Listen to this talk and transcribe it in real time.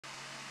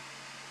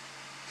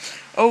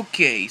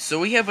Okay, so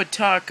we have a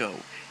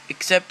taco,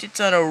 except it's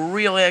on a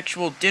real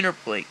actual dinner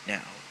plate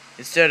now,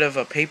 instead of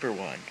a paper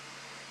one.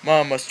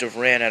 Mom must have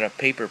ran out of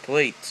paper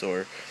plates,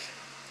 or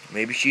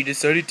maybe she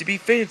decided to be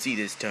fancy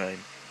this time,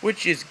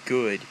 which is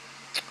good.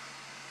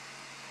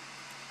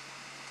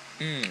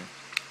 Mmm.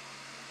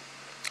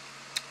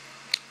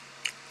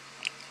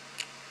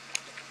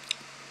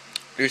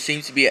 There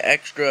seems to be an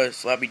extra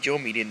sloppy joe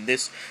meat in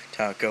this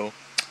taco.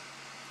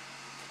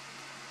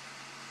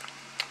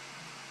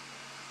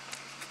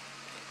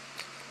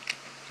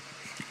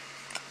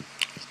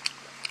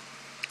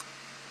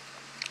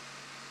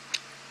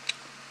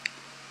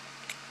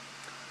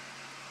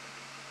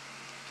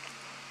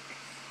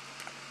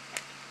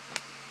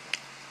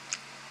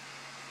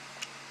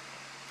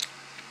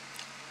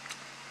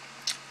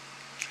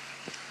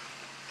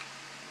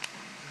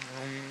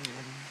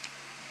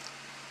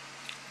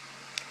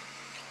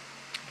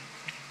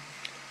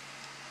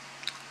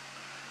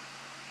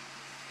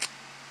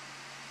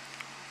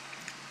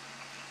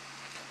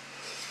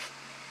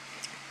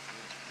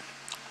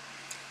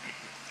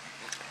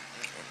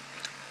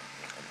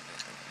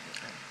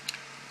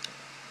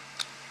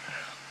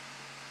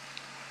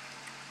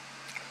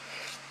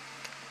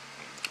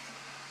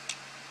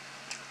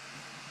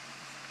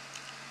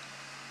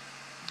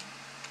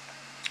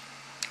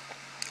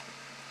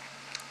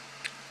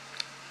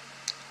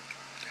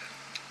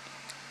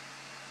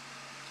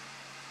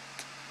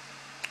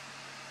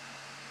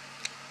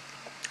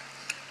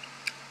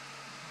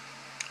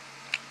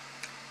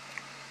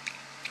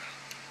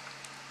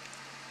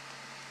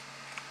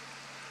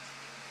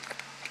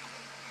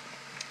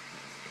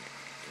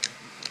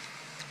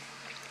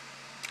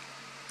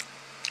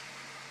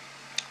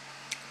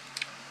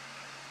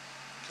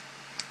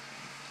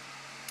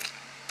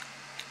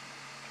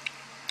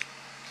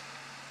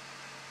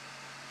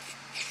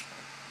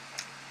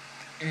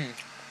 Mm.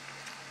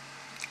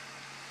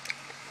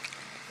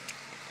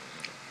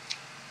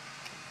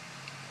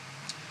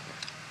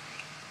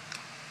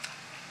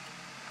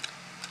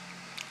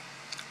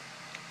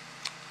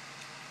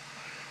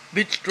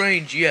 Bit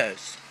strange,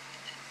 yes.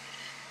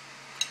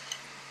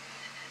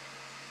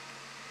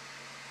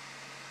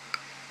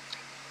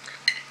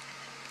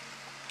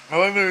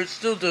 However, it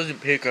still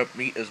doesn't pick up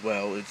meat as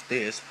well as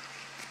this.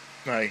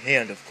 My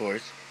hand, of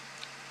course.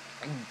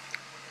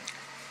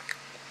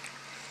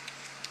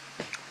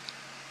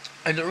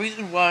 And the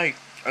reason why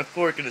a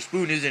fork and a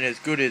spoon isn't as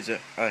good as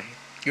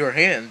your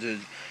hands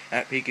is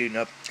at picking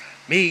up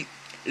meat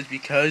is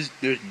because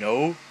there's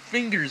no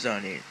fingers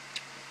on it.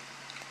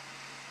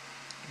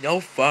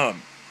 No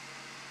thumb.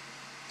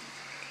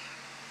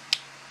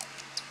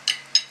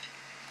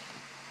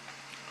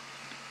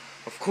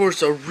 Of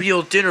course, a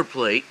real dinner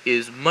plate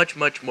is much,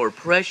 much more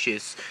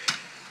precious.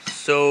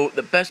 So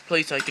the best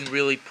place I can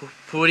really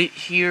put it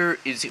here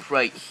is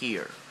right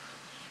here,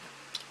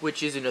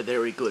 which isn't a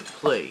very good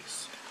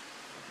place.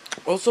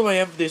 Also, I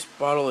have this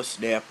bottle of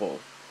Snapple.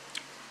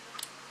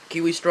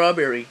 Kiwi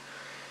strawberry.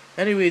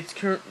 Anyway, it's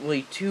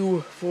currently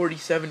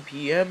 2:47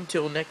 p.m.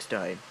 till next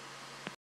time.